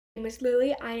My name is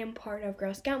Lily. I am part of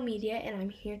Girl Scout Media, and I'm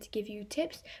here to give you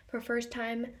tips for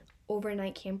first-time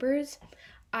overnight campers.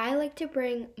 I like to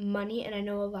bring money, and I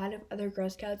know a lot of other Girl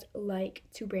Scouts like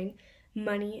to bring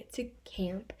money to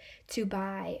camp to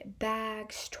buy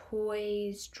bags,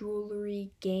 toys,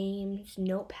 jewelry, games,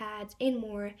 notepads, and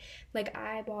more. Like,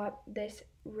 I bought this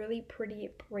really pretty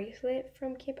bracelet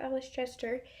from Camp Ellis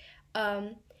Chester,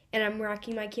 and I'm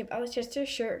rocking my Camp Ellis Chester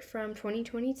shirt from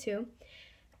 2022.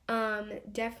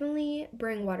 Definitely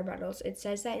bring water bottles. It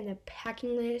says that in the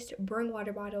packing list. Bring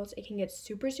water bottles. It can get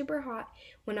super, super hot.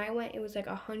 When I went, it was like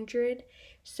 100.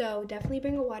 So definitely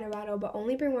bring a water bottle, but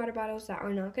only bring water bottles that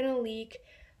are not gonna leak.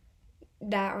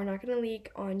 That are not gonna leak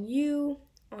on you,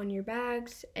 on your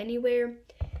bags, anywhere.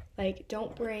 Like,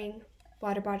 don't bring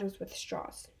water bottles with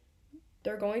straws.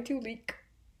 They're going to leak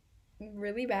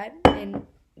really bad, and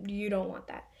you don't want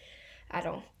that at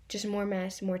all. Just more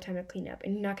mess, more time to clean up,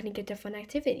 and you're not going to get to fun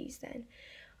activities then.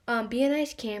 Be a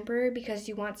nice camper because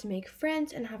you want to make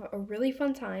friends and have a really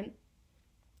fun time.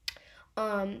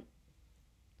 I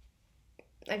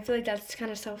feel like that's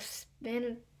kind of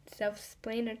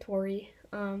self-explanatory.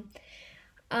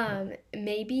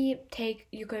 Maybe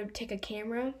you could take a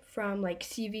camera from like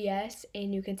CVS,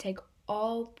 and you can take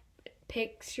all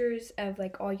pictures of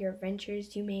like all your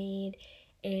adventures you made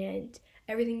and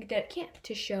everything you did at camp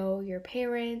to show your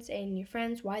parents and your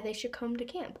friends why they should come to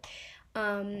camp.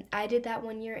 I did that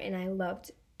one year and I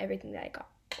loved everything that I got.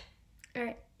 All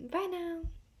right, bye now.